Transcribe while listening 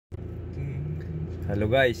Hello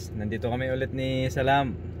guys, nandito kami ulit ni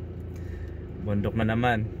Salam. Bundok na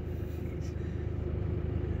naman.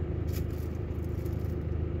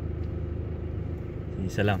 Si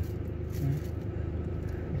Salam.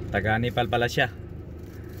 Taga Nepal pala siya.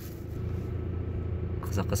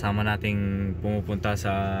 Kasama nating pumupunta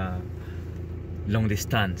sa long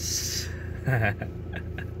distance.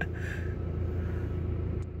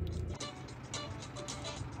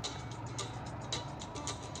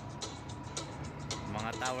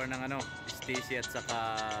 Mga tower ng Stacy at saka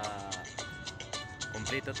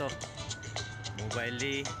kompleto to.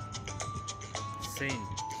 Mobile Saint.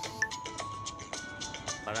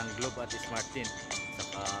 Parang Globe at Smartin.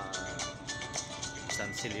 Saka Sun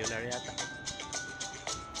Cellular yata.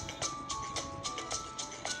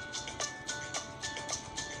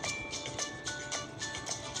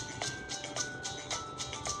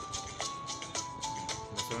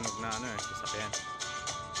 Nasunog na sasakyan.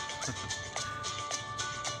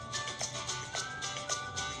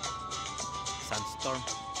 Sandstorm.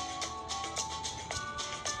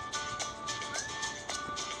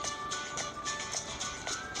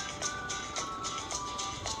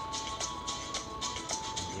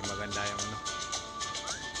 Hindi maganda yung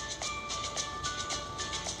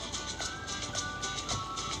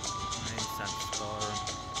Ay, sandstorm.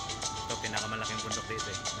 Ito pinakamalaking bundok dito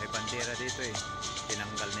eh. May bandera dito eh.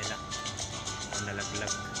 Tinanggal nila. O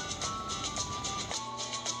nalaglag.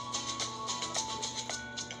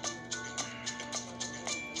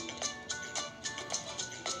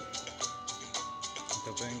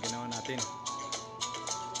 Ito po yung ginawa natin.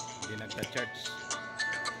 Hindi nagta-charge.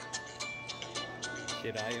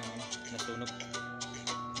 Sira yung nasunog.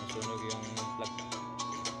 Nasunog yung plug.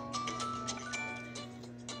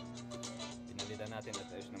 Pinalitan natin at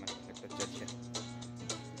ayos naman. Nagta-charge siya.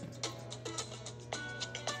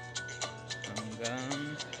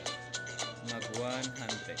 Hanggang mag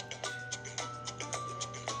 100.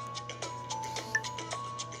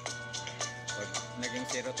 Pag naging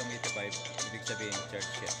 0 tong 85, ibig sabihin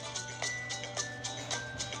charge siya.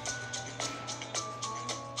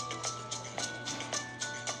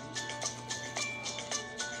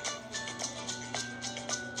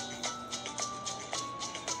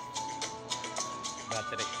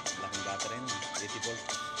 Battery, laking battery na 80 volts.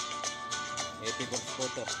 80 volts po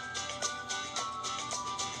to.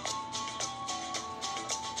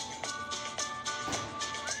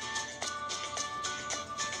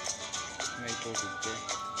 May tubig ko.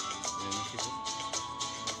 Ayan na siya.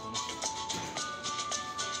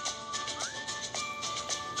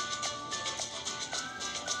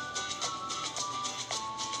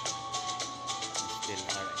 Still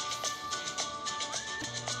alright.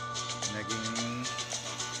 Naging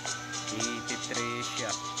 83 siya.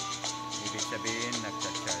 Ibig sabihin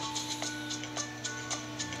nagsa-charge.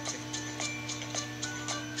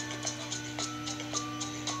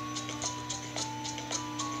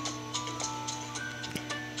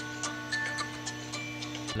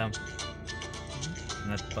 Salam.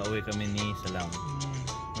 Ngat pauwi kami ni Salam.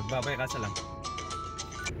 Magbabay ka, Salam.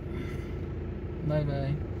 Bye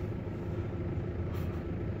bye.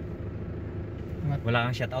 Wala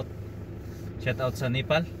kang shoutout. Shoutout sa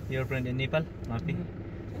Nepal, your friend in Nepal, Maki.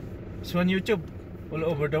 It's on YouTube all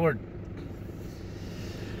over the world.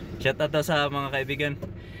 Shoutout sa mga kaibigan.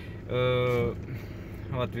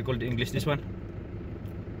 What we call the English this one?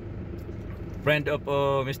 Friend of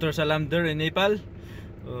Mr. Salam there in Nepal.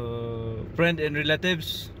 Friend and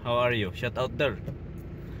relatives, how are you? Shout out there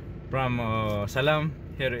from Salam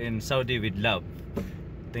here in Saudi with love.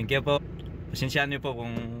 Thank you po. Pasensyaan niyo po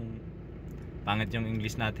kung pangit yung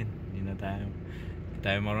English natin. Hindi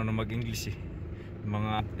tayo marunong mag-English eh.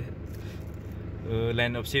 Mga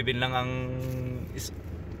line of 7 lang ang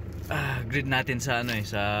grade natin sa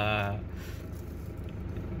sa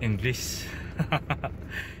English.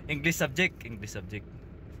 English subject.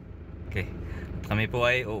 Okay. Kami po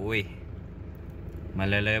ay uuwi.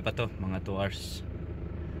 Malalayo pa to, mga 2 hours.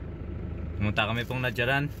 Pumunta kami pong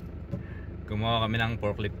Nadyaran. Gumawa kami ng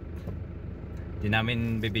forklift. Di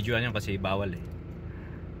namin bibidyoan yun kasi bawal eh.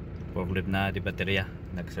 Forklift na di baterya,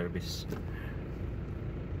 nag-service.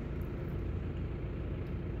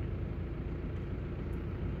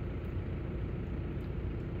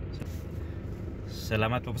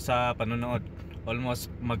 Salamat po sa panonood.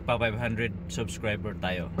 Almost magpa 500 subscriber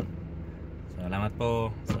tayo. Salamat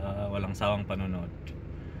po sa walang sawang panonood.